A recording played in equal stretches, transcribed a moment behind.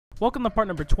Welcome to part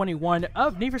number 21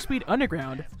 of Need for Speed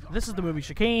Underground. This is the movie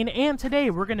Chicane, and today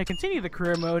we're going to continue the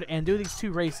career mode and do these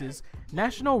two races,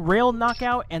 National Rail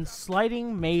Knockout and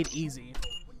Sliding Made Easy.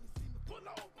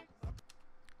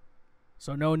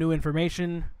 So no new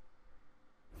information.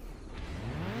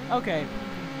 Okay,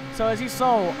 so as you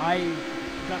saw, I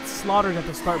got slaughtered at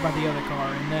the start by the other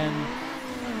car, and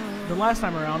then the last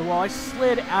time around, well, I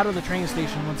slid out of the train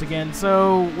station once again,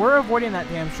 so we're avoiding that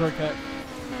damn shortcut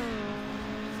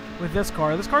with this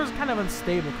car. This car is kind of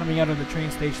unstable coming out of the train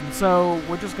station, so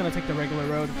we're just going to take the regular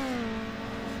road.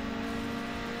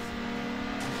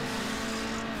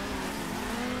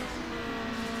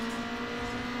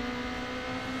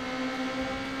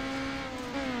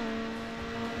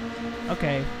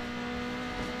 Okay.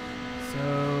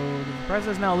 So, the Impreza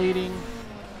is now leading.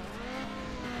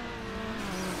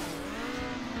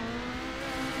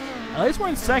 At least we're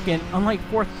in second, unlike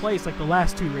fourth place like the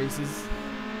last two races.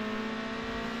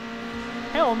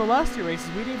 Hell, in the last two races,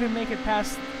 we didn't even make it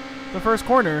past the first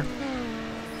corner.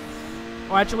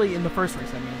 Oh, actually, in the first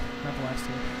race, I mean, not the last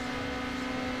two.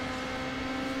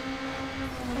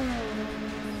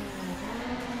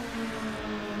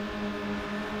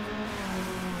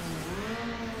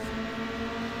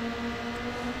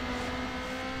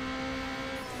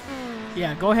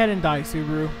 Yeah, go ahead and die,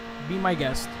 Subaru. Be my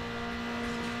guest.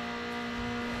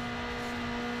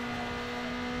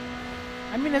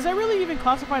 I mean, is that really even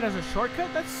classified as a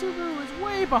shortcut? That Subaru is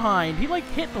way behind. He, like,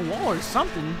 hit the wall or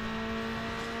something.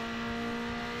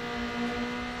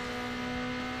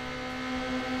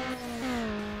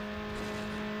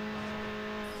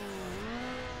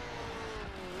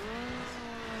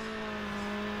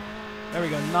 There we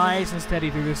go. Nice and steady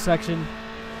through this section.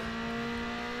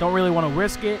 Don't really want to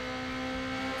risk it.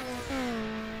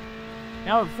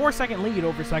 Now a 4-second lead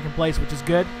over second place, which is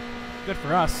good. Good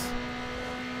for us.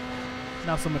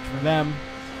 Not so much for them.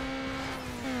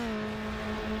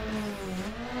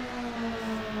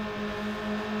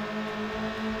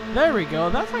 There we go.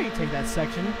 That's how you take that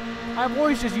section. I've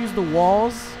always just used the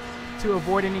walls to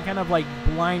avoid any kind of like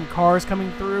blind cars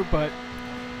coming through, but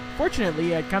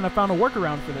fortunately I kind of found a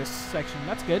workaround for this section.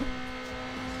 That's good.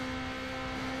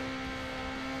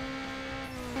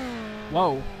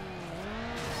 Whoa.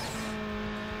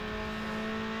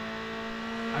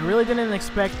 I really didn't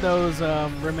expect those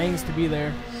remains to be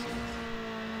there.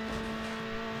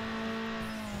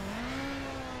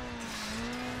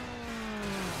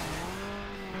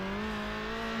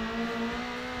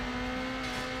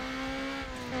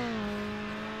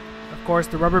 Of course,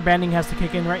 the rubber banding has to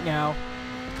kick in right now.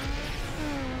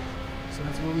 So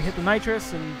that's where we hit the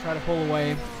nitrous and try to pull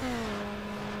away.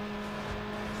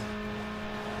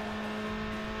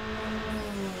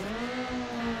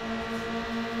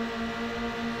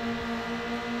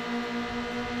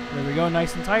 There we go,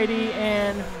 nice and tidy,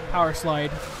 and power slide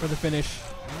for the finish.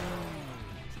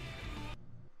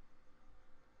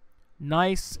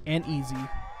 Nice and easy.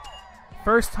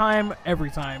 First time, every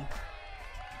time.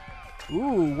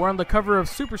 Ooh, we're on the cover of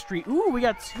Super Street. Ooh, we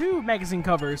got 2 magazine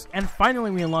covers, and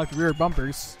finally we unlocked rear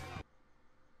bumpers.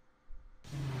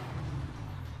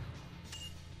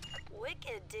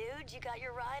 Wicked, dude. You got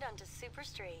your ride onto Super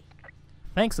Street.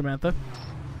 Thanks, Samantha.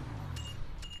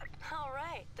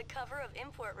 Alright, the cover of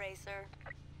Import Racer.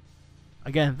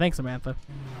 Again, thanks, Samantha.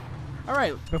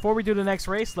 Alright, before we do the next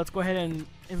race, let's go ahead and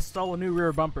install a new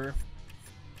rear bumper.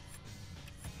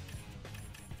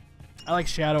 I like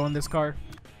Shadow in this car.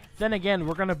 Then again,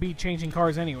 we're going to be changing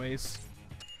cars anyways.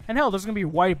 And hell, there's going to be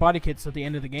white body kits at the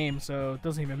end of the game, so it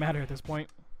doesn't even matter at this point.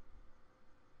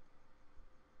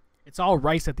 It's all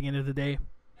rice at the end of the day.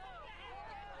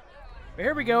 But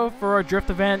here we go for our drift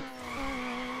event.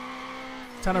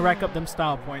 Trying to rack up them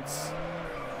style points.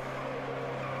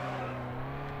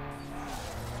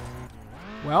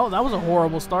 Well, that was a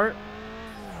horrible start.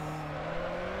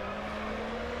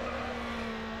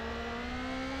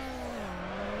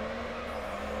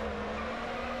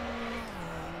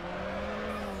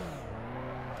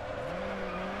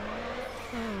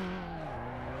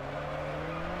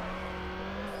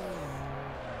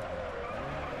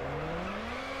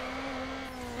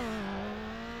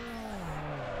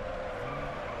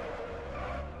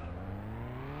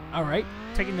 Alright,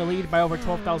 taking the lead by over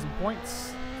 12,000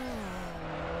 points.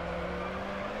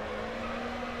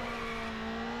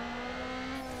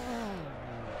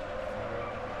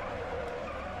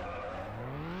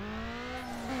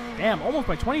 Damn, almost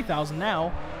by 20,000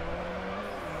 now.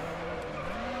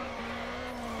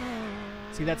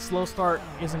 See, that slow start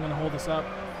isn't going to hold us up.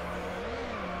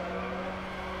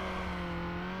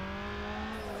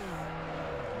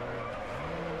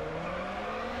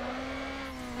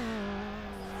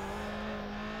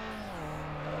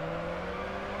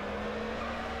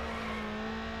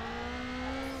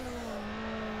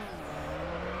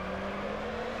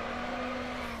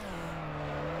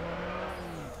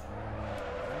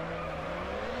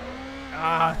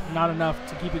 not enough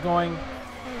to keep it going.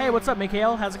 Hey, what's up,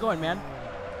 Mikhail? How's it going, man?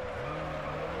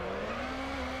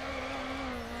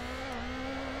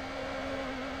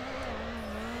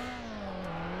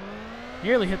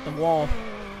 Nearly hit the wall.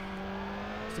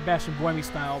 Sebastian Buemi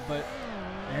style, but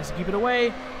has to keep it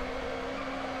away.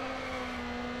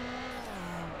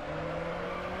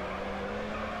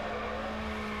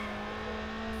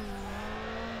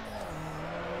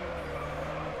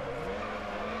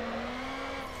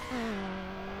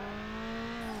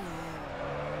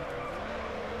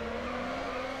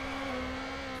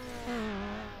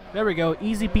 There we go.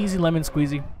 Easy peasy lemon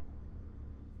squeezy.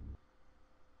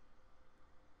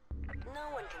 No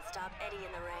one can stop Eddie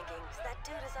in the rankings. That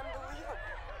dude is unbelievable.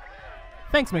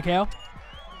 Thanks, Mikhail.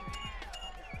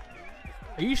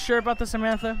 Are you sure about this,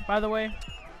 Samantha, by the way?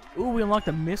 Ooh, we unlocked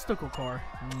a mystical car.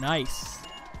 Nice.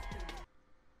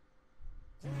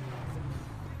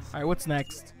 Alright, what's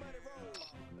next?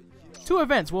 2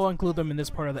 events. We'll include them in this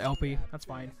part of the LP. That's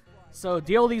fine. So,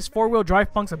 deal these 4-wheel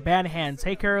drive punks a bad hand.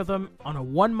 Take care of them on a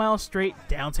 1-mile straight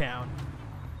downtown.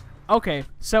 Okay,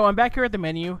 so I'm back here at the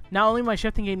menu. Not only my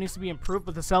shifting game needs to be improved,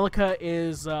 but the Celica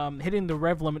is hitting the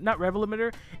rev limit. Not rev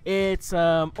limiter. It's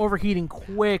overheating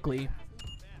quickly.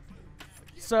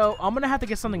 So, I'm going to have to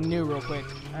get something new real quick.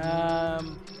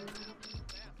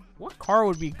 What car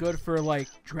would be good for, like,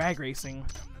 drag racing?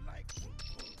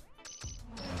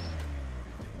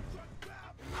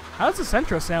 How does the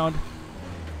Sentra sound?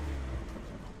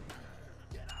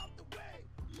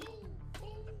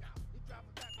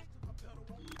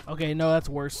 Okay, no, that's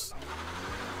worse.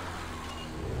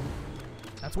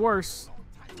 That's worse.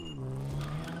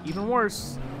 Even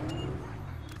worse.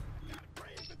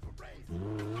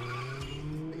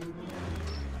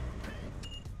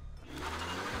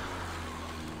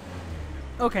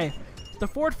 Okay, the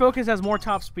Ford Focus has more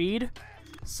top speed,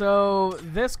 so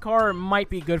this car might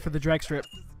be good for the drag strip.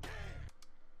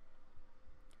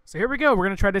 So here we go, we're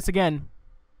going to try this again.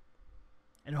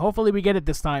 And hopefully we get it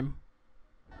this time.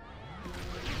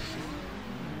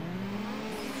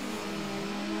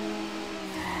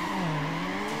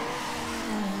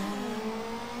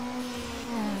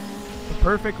 The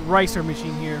perfect ricer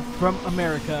machine here from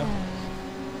America.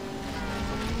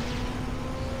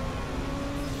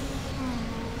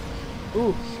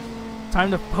 Ooh,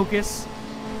 time to focus.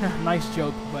 Nice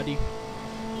joke, buddy.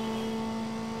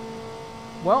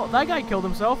 Well, that guy killed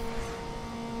himself.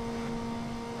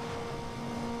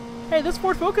 Hey, this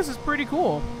Ford Focus is pretty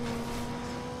cool.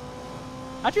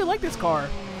 How'd you like this car?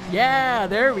 Yeah,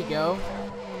 there we go.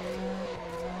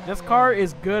 This car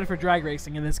is good for drag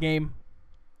racing in this game.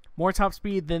 More top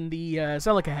speed than the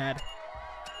Celica had.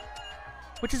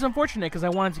 Which is unfortunate because I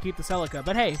wanted to keep the Celica.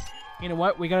 But hey, you know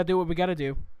what? We gotta do what we gotta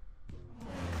do.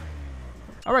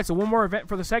 Alright, so one more event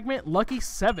for the segment. Lucky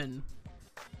 7.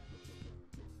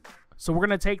 So we're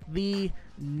going to take the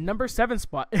number 7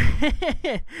 spot.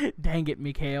 Dang it,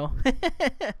 Mikhail.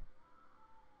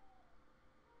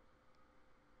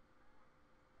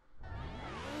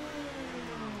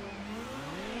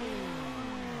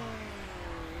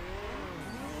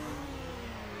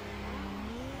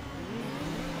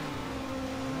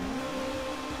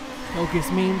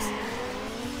 Focus memes.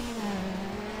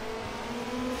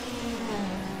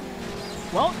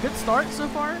 Well, good start so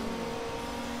far.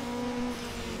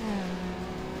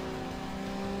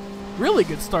 Really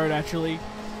good start, actually.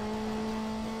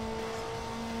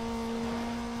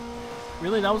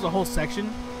 Really, that was a whole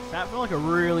section? That felt like a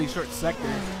really short sector.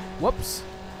 Whoops.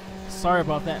 Sorry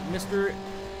about that, Mr.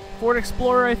 Ford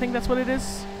Explorer, I think that's what it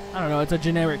is. I don't know, it's a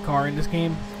generic car in this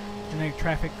game. Generic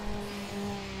traffic.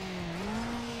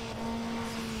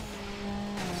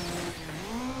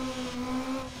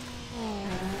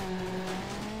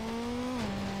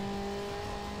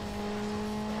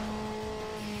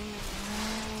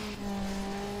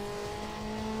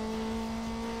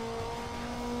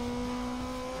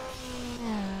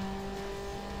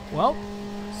 Well,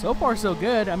 so far so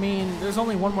good. I mean, there's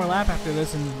only one more lap after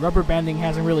this, and rubber banding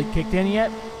hasn't really kicked in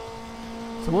yet.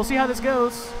 So we'll see how this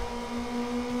goes.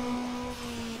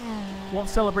 Won't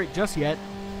celebrate just yet.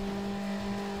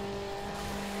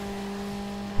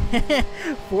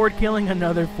 Ford killing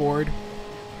another Ford.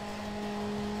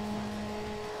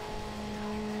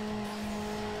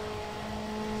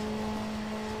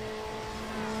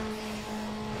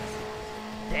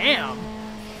 Damn!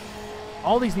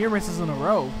 All these near misses in a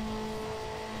row.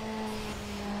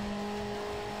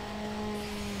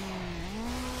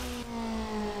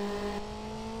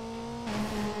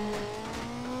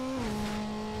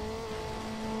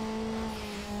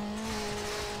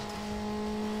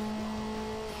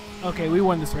 Okay, we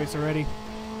won this race already.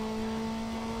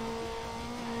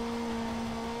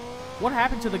 What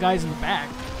happened to the guys in the back?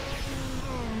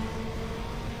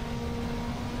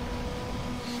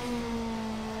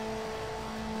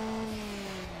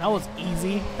 That was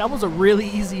easy. That was a really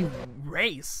easy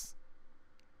race.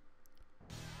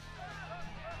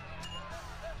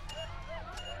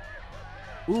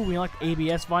 Ooh, we unlocked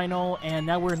ABS vinyl, and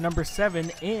now we're number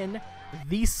 7 in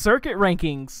the circuit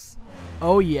rankings.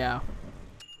 Oh yeah.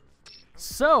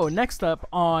 So next up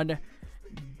on, I'm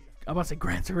about to say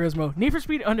Gran Turismo, Need for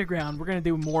Speed Underground, we're gonna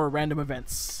do more random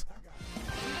events.